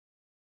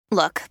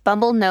Look,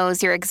 Bumble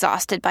knows you're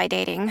exhausted by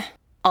dating.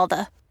 All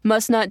the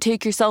must not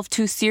take yourself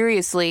too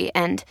seriously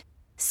and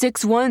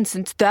 6'1"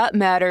 since that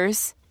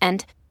matters.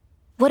 And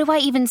what do I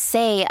even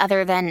say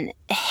other than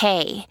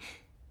hey?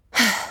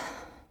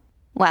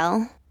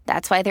 Well,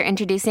 that's why they're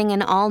introducing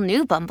an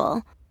all-new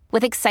Bumble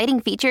with exciting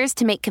features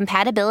to make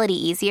compatibility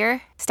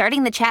easier,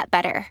 starting the chat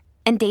better,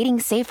 and dating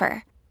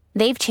safer.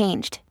 They've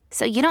changed,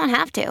 so you don't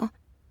have to.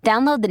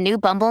 Download the new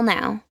Bumble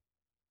now.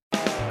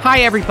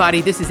 Hi,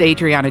 everybody. This is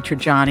Adriana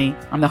Trajani.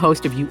 I'm the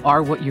host of You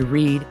Are What You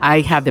Read.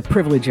 I have the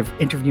privilege of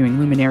interviewing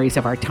luminaries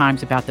of our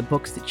times about the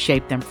books that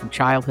shaped them from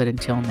childhood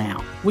until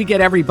now. We get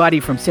everybody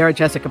from Sarah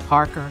Jessica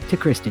Parker to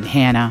Kristen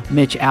Hanna,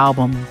 Mitch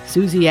Albom,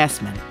 Susie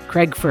Essman,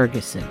 Craig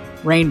Ferguson,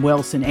 Rainn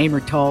Wilson,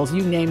 Amor Tolls,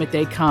 you name it,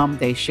 they come,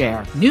 they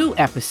share. New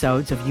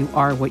episodes of You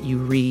Are What You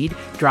Read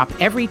drop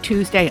every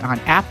Tuesday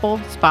on Apple,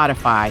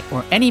 Spotify,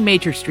 or any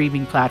major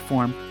streaming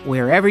platform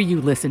wherever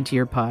you listen to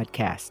your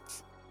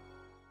podcasts.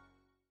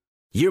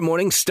 Your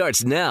morning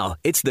starts now.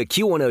 It's the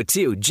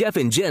Q102 Jeff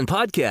and Jen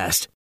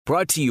podcast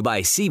brought to you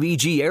by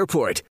CBG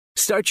Airport.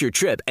 Start your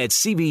trip at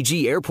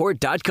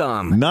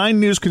CBGAirport.com. 9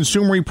 News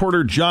consumer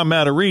reporter John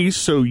Matarese,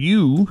 so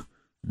you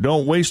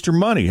don't waste your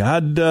money.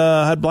 How'd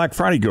Black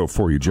Friday go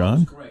for you,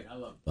 John? Great. I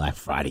love Black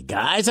Friday,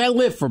 guys. I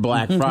live for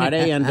Black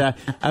Friday, and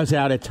I was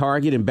out at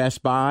Target and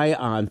Best Buy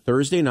on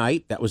Thursday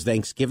night. That was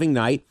Thanksgiving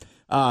night.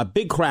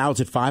 Big crowds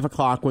at 5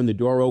 o'clock when the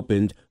door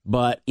opened.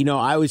 But, you know,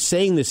 I was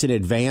saying this in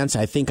advance.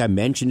 I think I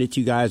mentioned it to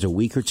you guys a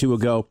week or two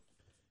ago.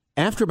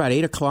 After about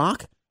 8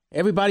 o'clock,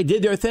 everybody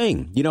did their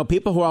thing. You know,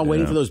 people who are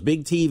waiting for those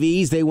big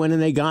TVs, they went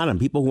and they got them.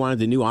 People who wanted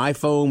the new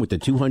iPhone with the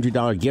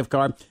 $200 gift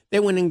card, they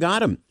went and got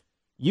them.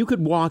 You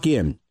could walk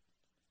in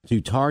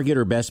to Target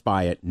or Best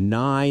Buy at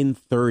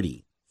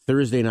 9:30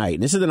 Thursday night.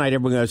 And this is the night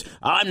everyone goes,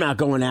 I'm not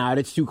going out.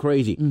 It's too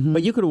crazy.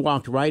 But you could have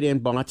walked right in,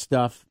 bought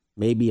stuff,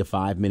 maybe a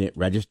 5-minute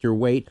register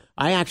wait.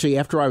 I actually,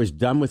 after I was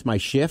done with my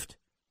shift,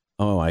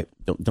 I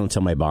don't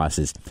tell my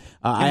bosses.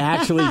 I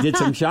actually did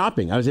some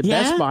shopping. I was at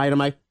Best Buy, and I'm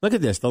like, look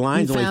at this. The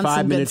line's only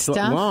 5 minutes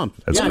long.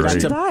 That's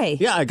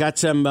great. I got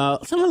some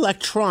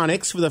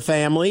electronics for the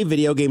family,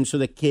 video games for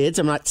the kids.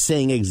 I'm not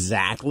saying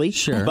exactly.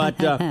 Sure. But,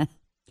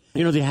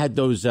 you know, they had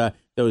those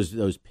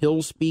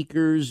pill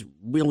speakers,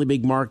 really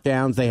big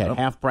markdowns. They had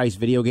half-price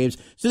video games.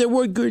 So there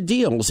were good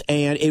deals,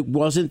 and it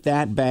wasn't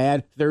that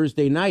bad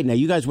Thursday night. Now,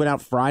 you guys went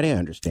out Friday, I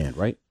understand,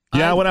 right?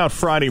 Yeah, I went out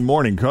Friday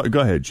morning. Go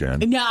ahead, Jen.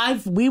 No,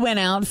 we went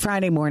out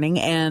Friday morning,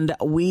 and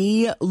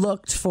we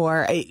looked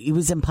for, it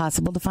was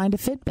impossible to find a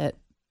Fitbit.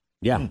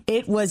 Yeah.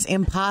 It was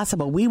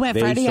impossible. We went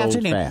They Friday sold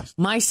afternoon. fast.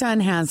 My son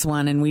has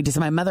one, and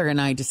my mother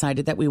and I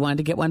decided that we wanted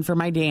to get one for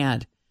my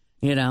dad,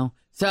 you know.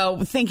 So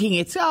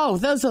thinking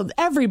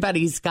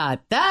everybody's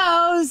got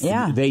those.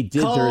 Yeah. They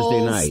did Kohl's,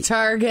 Thursday night.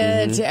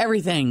 Target,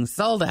 everything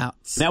sold out.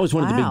 That was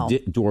one of the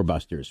big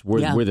doorbusters were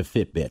the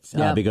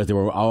Fitbits because they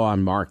were all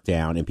on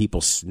markdown and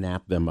people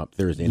snapped them up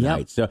Thursday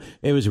night. So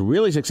it was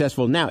really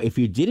successful. Now, if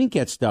you didn't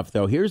get stuff,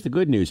 though, here's the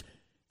good news.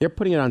 They're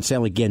putting it on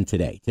sale again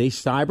today.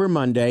 Today's Cyber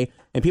Monday,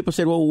 and people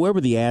said, well, where were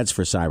the ads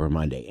for Cyber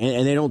Monday?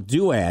 And they don't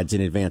do ads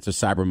in advance of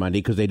Cyber Monday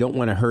because they don't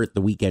want to hurt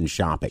the weekend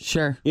shopping.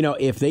 Sure. You know,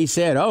 if they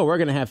said, we're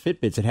going to have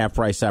Fitbits at half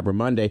price Cyber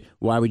Monday,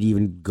 why would you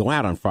even go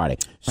out on Friday?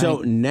 So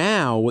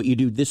now what you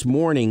do this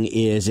morning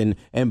is, and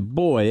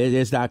boy,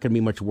 there's not going to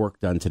be much work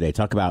done today.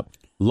 Talk about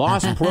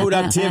lost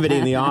productivity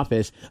in the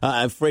office.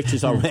 Fritz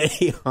is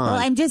already on. Well,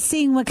 I'm just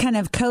seeing what kind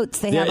of coats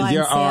they have on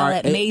sale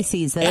at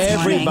Macy's this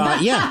morning.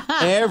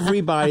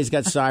 Everybody's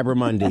got Cyber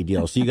Monday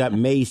deals. So you got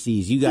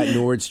Macy's, you got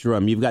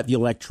Nordstrom, you've got the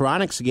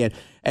electronics again.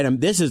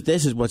 And this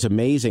is what's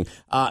amazing.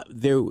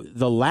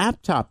 The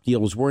laptop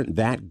deals weren't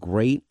that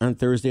great on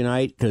Thursday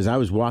night because I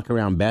was walking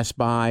around Best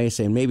Buy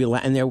saying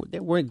and they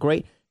weren't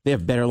great. They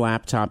have better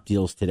laptop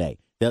deals today.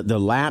 The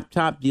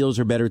laptop deals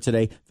are better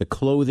today. The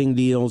clothing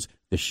deals,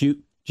 the shoes.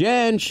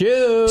 Okay,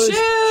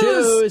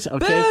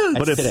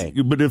 but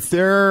if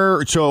they're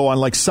on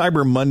like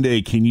Cyber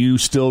Monday, can you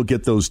still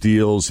get those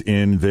deals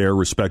in their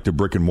respective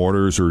brick and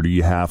mortars, or do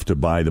you have to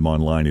buy them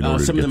online in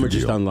order to get the deal? Some of them are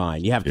just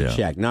online. You have to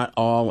check. Not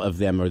all of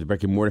them are the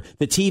brick and mortar.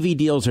 The TV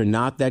deals are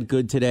not that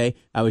good today.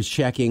 I was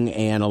checking,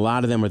 and a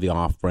lot of them are the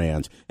off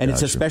brands, and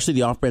it's especially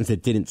the off brands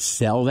that didn't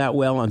sell that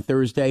well on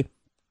Thursday.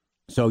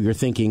 So you're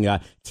thinking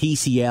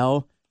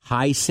TCL,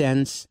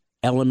 Hisense,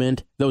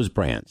 Element, those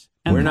brands.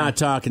 We're not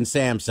talking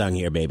Samsung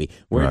here, baby.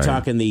 We're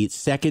talking the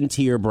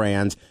second-tier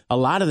brands. A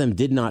lot of them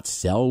did not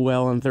sell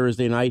well on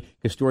Thursday night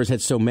because stores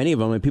had so many of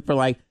them, and people are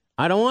like,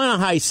 I don't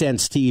want a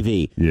Hisense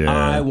TV. Yeah.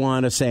 I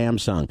want a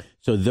Samsung.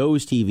 So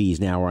those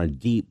TVs now are on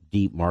deep,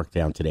 deep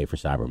markdown today for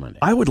Cyber Monday.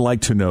 I would like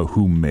to know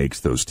who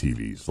makes those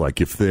TVs. Like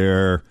if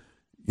they're...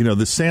 You know,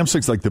 the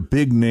Samsung's like the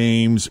big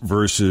names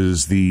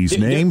versus these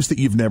names that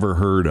you've never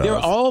heard of. They're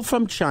all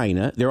from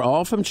China.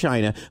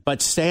 But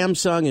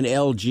Samsung and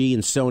LG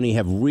and Sony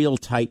have real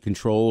tight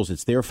controls.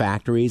 It's their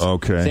factories.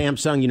 Okay.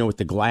 Samsung, you know, with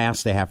the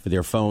glass they have for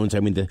their phones.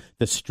 I mean,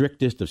 the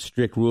strictest of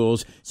strict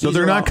rules. So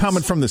they're not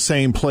coming from the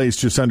same place,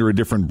 just under a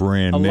different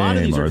brand name. A lot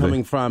of these are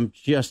coming from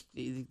just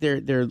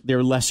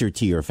they're lesser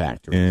tier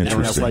factories.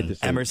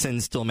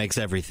 Emerson still makes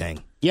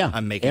everything. Yeah,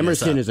 I'm making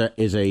Emerson this up.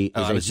 is a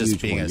I was just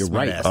huge being one. a You're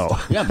smart right. ass.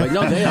 Oh, Yeah, but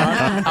no, they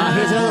are.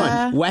 Here's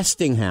another one.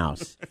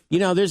 Westinghouse.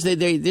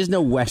 There's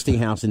no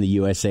Westinghouse in the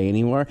USA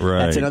anymore.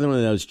 Right. That's another one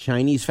of those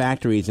Chinese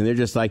factories, and they're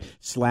just like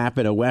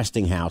slapping a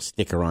Westinghouse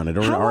sticker on it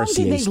or How an long RCA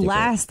do they sticker.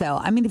 last, though?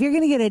 I mean, if you're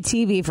going to get a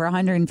TV for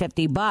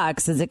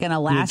 $150, is it going to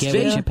last Give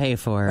what you pay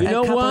for. You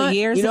know a couple what? of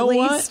years you know at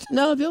what? least?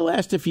 No, they'll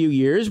last a few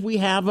years. We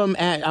have them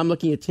I'm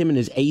looking at Tim and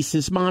his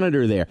Asus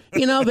monitor there.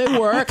 They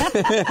work.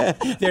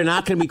 They're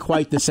not going to be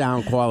quite the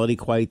sound quality,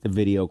 quite the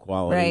video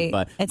quality. Right.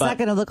 But It's not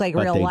going to look like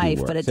real they do life,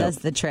 work. but it does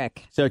the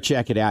trick. So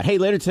check it out. Hey,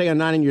 later today on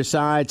 9 on Your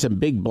Side, some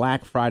big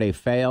Black Friday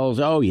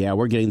fails. Oh, yeah,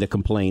 we're getting the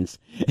complaints.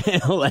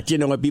 I'll let you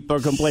know what people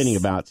are complaining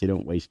about so you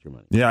don't waste your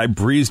money. yeah, I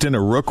breezed into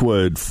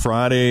Rookwood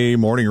Friday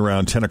morning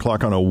around 10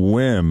 o'clock on a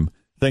whim,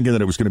 thinking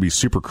that it was going to be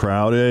super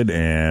crowded,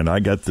 and I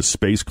got the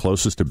space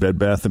closest to Bed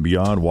Bath &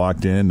 Beyond,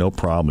 walked in, no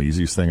problem,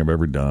 easiest thing I've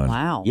ever done.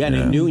 Wow. Yeah, and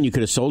at noon you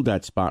could have sold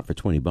that spot for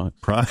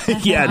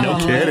 $20. Yeah, no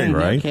kidding,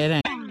 right? No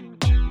kidding.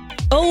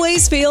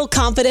 Always feel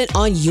confident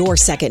on your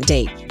second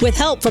date. With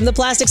help from the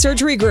Plastic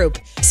Surgery Group.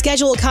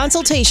 Schedule a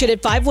consultation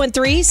at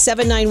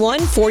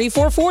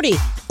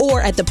 513-791-4440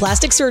 or at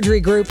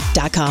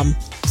theplasticsurgerygroup.com.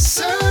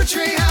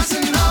 Surgery has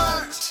an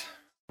art.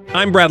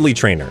 I'm Bradley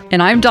Trainer.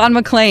 And I'm Don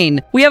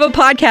McClain. We have a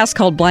podcast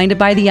called Blinded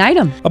by the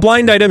Item. A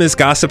blind item is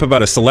gossip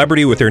about a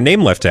celebrity with their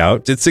name left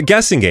out. It's a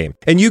guessing game,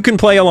 and you can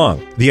play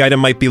along. The item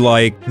might be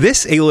like,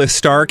 this A-list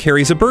star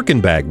carries a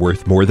Birkin bag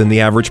worth more than the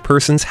average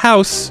person's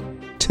house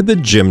to the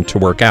gym to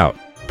work out.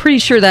 Pretty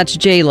sure that's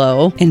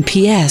J-Lo. And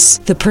P.S.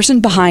 the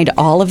person behind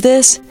all of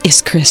this is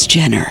Kris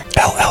Jenner,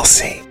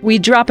 LLC. We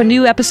drop a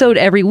new episode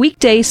every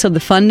weekday so the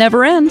fun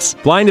never ends.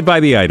 Blinded by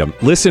the Item.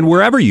 Listen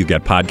wherever you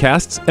get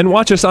podcasts and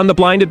watch us on the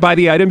Blinded by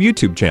the Item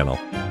YouTube channel.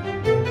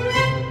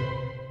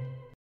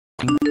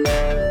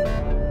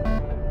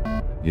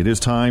 It is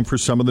time for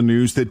some of the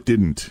news that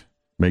didn't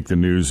make the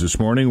news this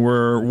morning.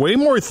 We're way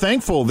more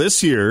thankful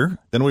this year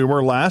than we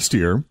were last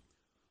year.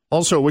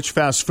 Also, which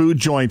fast food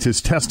joint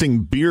is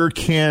testing beer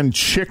can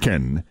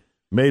chicken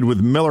made with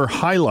Miller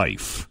High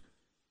Life?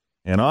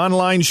 And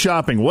online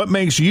shopping, what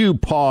makes you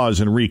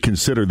pause and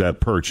reconsider that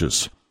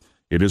purchase?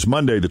 It is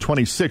Monday, the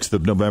 26th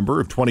of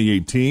November of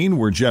 2018.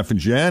 We're Jeff and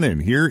Jen,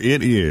 and here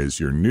it is,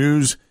 your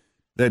news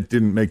that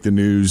didn't make the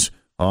news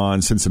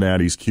on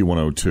Cincinnati's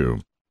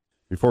Q102.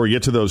 Before we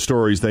get to those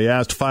stories, they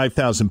asked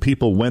 5,000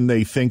 people when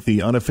they think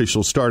the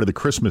unofficial start of the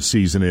Christmas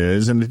season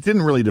is, and it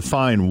didn't really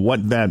define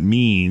what that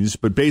means,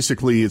 but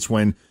basically it's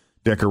when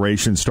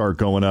decorations start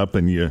going up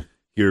and you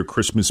hear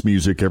Christmas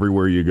music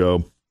everywhere you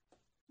go.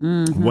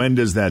 Mm-hmm. When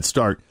does that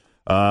start?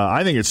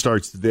 I think it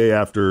starts the day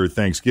after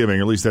Thanksgiving,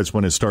 or at least that's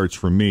when it starts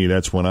for me.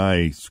 That's when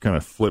I kind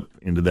of flip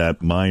into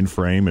that mind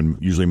frame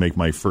and usually make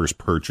my first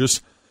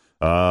purchase.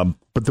 But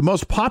the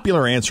most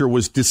popular answer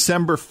was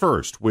December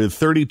 1st, with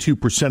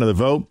 32% of the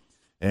vote.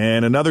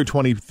 And another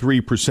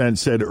 23%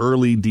 said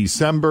early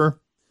December.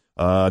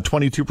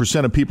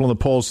 22% of people in the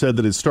poll said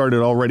that it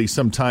started already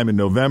sometime in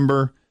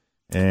November.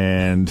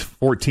 And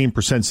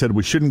 14% said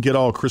we shouldn't get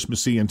all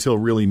Christmassy until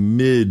really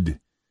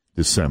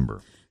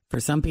mid-December.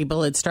 For some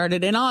people, it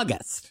started in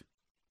August.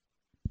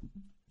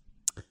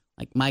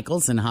 Like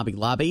Michael's and Hobby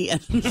Lobby.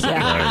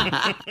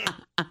 Right.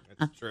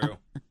 That's true.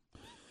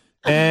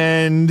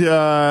 And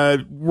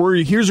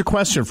here's a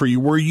question for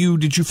you.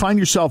 Did you find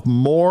yourself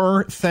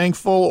more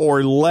thankful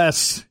or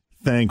less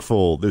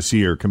thankful this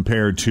year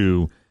compared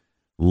to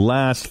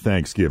last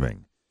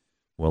Thanksgiving?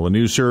 Well, a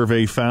new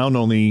survey found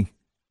only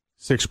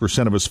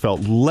 6% of us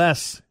felt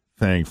less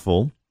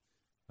thankful.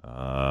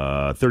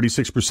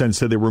 36%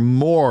 said they were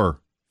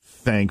more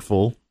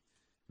thankful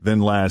than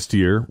last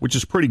year, which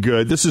is pretty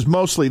good. These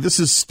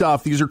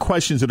are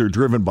questions that are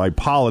driven by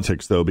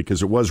politics, though,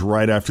 because it was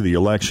right after the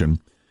election.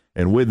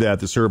 And with that,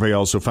 the survey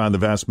also found the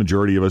vast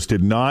majority of us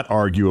did not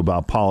argue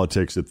about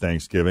politics at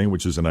Thanksgiving,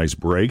 which is a nice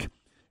break.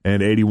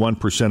 And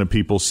 81% of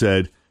people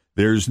said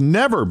there's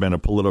never been a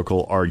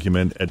political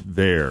argument at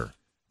their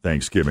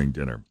Thanksgiving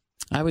dinner.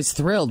 I was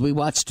thrilled. We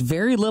watched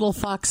very little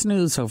Fox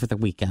News over the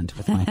weekend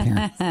with my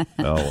parents.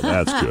 Oh,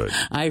 that's good.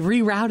 I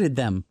rerouted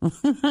them.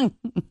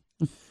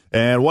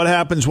 And what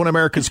happens when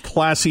America's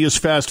classiest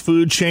fast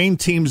food chain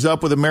teams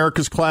up with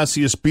America's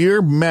classiest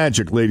beer?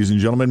 Magic, ladies and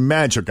gentlemen.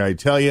 Magic, I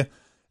tell you.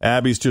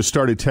 Abby's just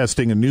started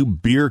testing a new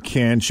beer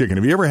can chicken.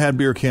 Have you ever had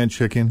beer can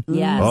chicken?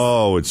 Yes.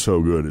 Oh, it's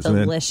so good, isn't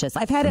it? Delicious.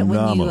 I've had it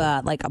when you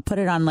put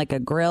it on like a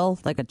grill,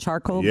 like a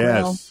charcoal grill.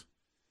 Yes.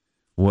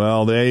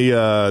 Well,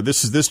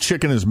 this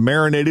chicken is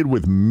marinated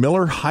with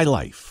Miller High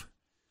Life,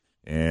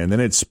 and then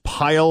it's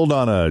piled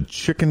on a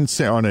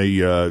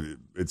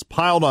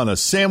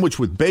sandwich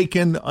with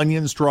bacon,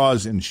 onion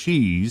straws, and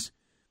cheese.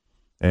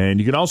 And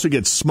you can also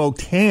get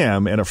smoked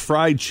ham and a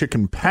fried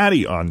chicken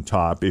patty on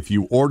top if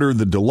you order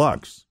the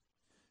deluxe.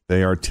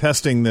 They are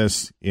testing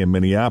this in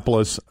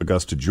Minneapolis,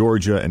 Augusta,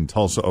 Georgia, and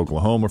Tulsa,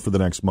 Oklahoma for the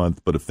next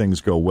month. But if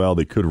things go well,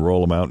 they could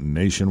roll them out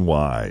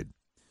nationwide.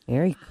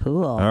 Very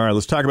cool. All right,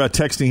 let's talk about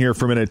texting here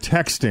for a minute.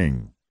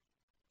 Texting.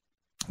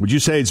 Would you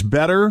say it's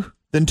better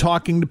than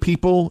talking to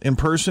people in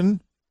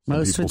person?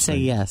 Most would say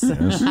yes.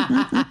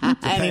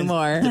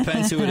 Anymore.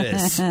 Depends who it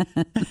is.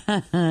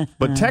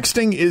 But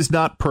texting is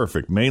not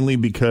perfect, mainly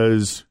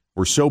because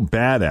we're so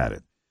bad at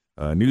it.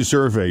 A new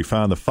survey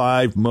found the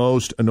 5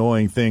 most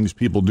annoying things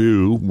people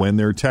do when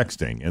they're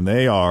texting, and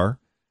they are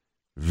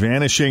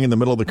vanishing in the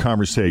middle of the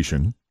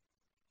conversation.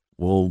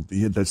 Well,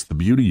 that's the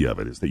beauty of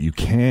it, is that you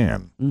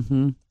can.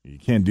 Mm-hmm. You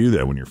can't do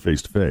that when you're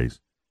face-to-face.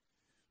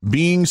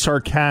 Being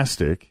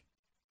sarcastic,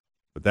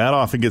 but that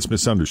often gets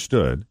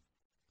misunderstood.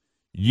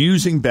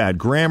 Using bad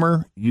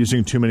grammar,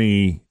 using too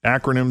many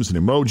acronyms and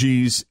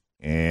emojis,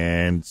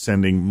 and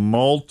sending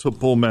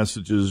multiple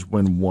messages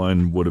when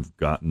one would have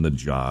gotten the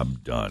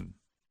job done.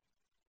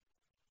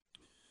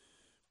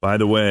 By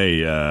the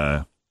way,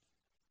 I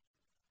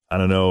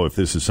don't know if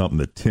this is something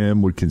that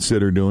Tim would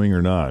consider doing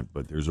or not,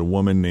 but there's a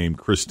woman named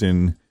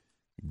Kristen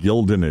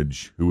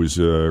Gildenage who is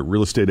a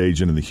real estate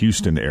agent in the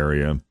Houston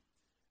area,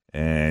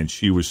 and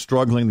she was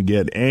struggling to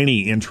get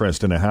any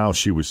interest in a house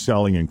she was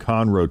selling in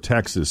Conroe,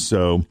 Texas.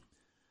 So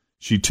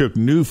she took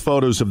new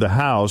photos of the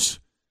house,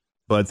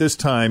 but this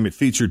time it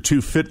featured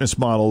 2 fitness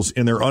models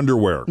in their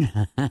underwear.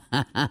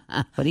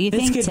 What do you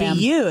think, This could Tim?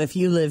 be you if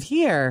you live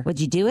here. Would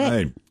you do it?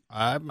 Right.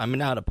 I'm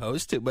not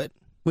opposed to it.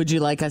 Would you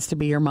like us to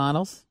be your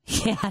models?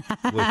 Would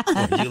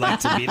you like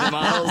to be the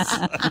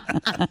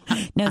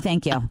models? No,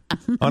 thank you.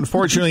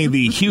 Unfortunately,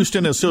 the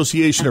Houston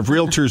Association of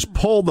Realtors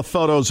pulled the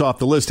photos off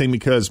the listing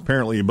because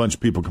apparently a bunch of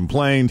people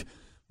complained.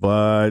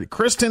 But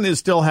Kristen is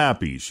still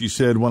happy. She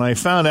said, when I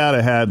found out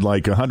I had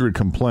like 100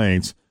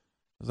 complaints,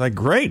 I was like,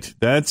 great.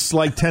 That's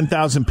like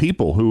 10,000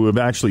 people who have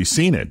actually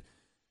seen it.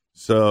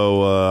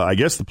 So I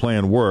guess the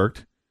plan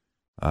worked.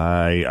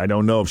 I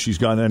don't know if she's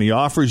gotten any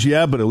offers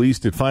yet, but at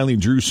least it finally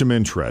drew some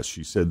interest.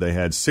 She said they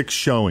had 6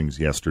 showings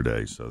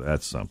yesterday, so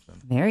that's something.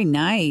 Very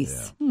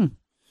nice. Yeah.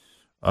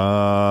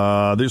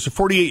 There's a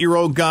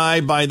 48-year-old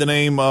guy by the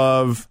name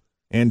of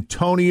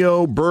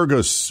Antonio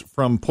Burgos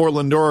from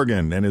Portland,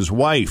 Oregon, and his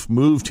wife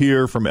moved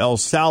here from El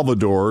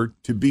Salvador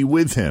to be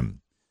with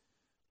him.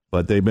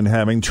 But they've been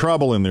having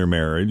trouble in their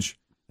marriage,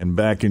 and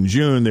back in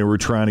June they were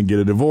trying to get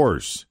a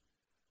divorce.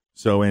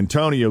 So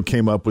Antonio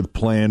came up with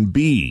Plan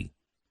B.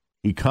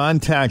 He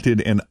contacted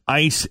an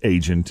ICE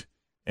agent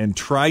and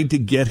tried to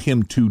get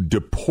him to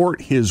deport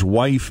his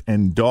wife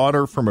and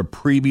daughter from a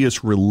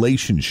previous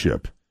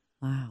relationship.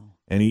 Wow.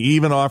 And he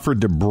even offered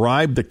to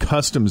bribe the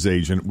customs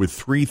agent with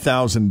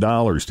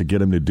 $3,000 to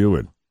get him to do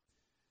it.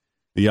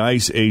 The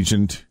ICE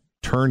agent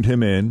turned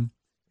him in.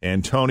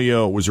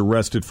 Antonio was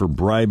arrested for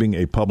bribing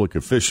a public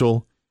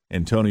official.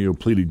 Antonio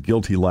pleaded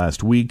guilty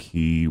last week.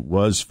 He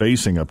was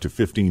facing up to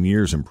 15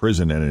 years in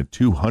prison and a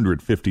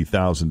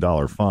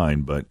 $250,000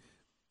 fine, but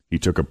he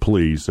took a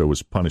plea, so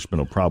his punishment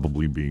will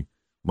probably be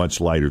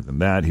much lighter than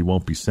that. He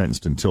won't be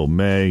sentenced until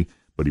May,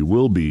 but he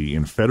will be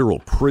in federal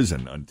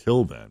prison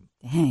until then.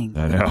 Dang.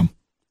 I know.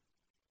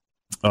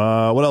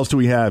 What else do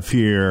we have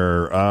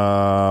here?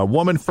 A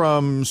woman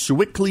from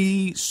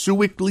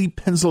Sewickley,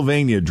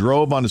 Pennsylvania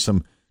drove onto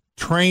some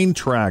train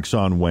tracks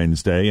on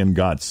Wednesday and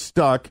got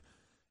stuck.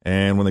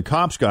 And when the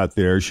cops got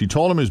there, she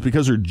told him it was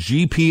because her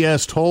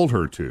GPS told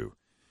her to.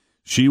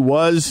 She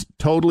was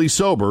totally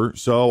sober,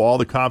 so all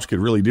the cops could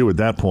really do at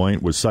that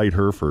point was cite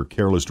her for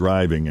careless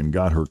driving and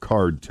got her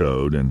card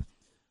towed. And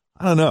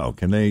I don't know,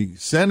 can they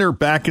send her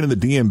back into the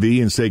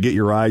DMV and say, get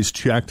your eyes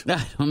checked?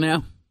 I don't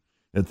know.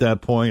 At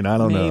that point, I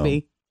don't know.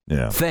 Maybe.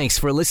 Yeah. Thanks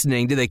for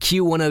listening to the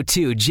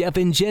Q102 Jeff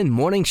and Jen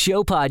Morning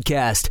Show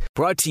podcast,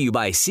 brought to you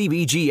by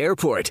CBG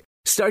Airport.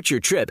 Start your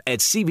trip at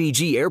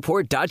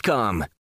CBGAirport.com.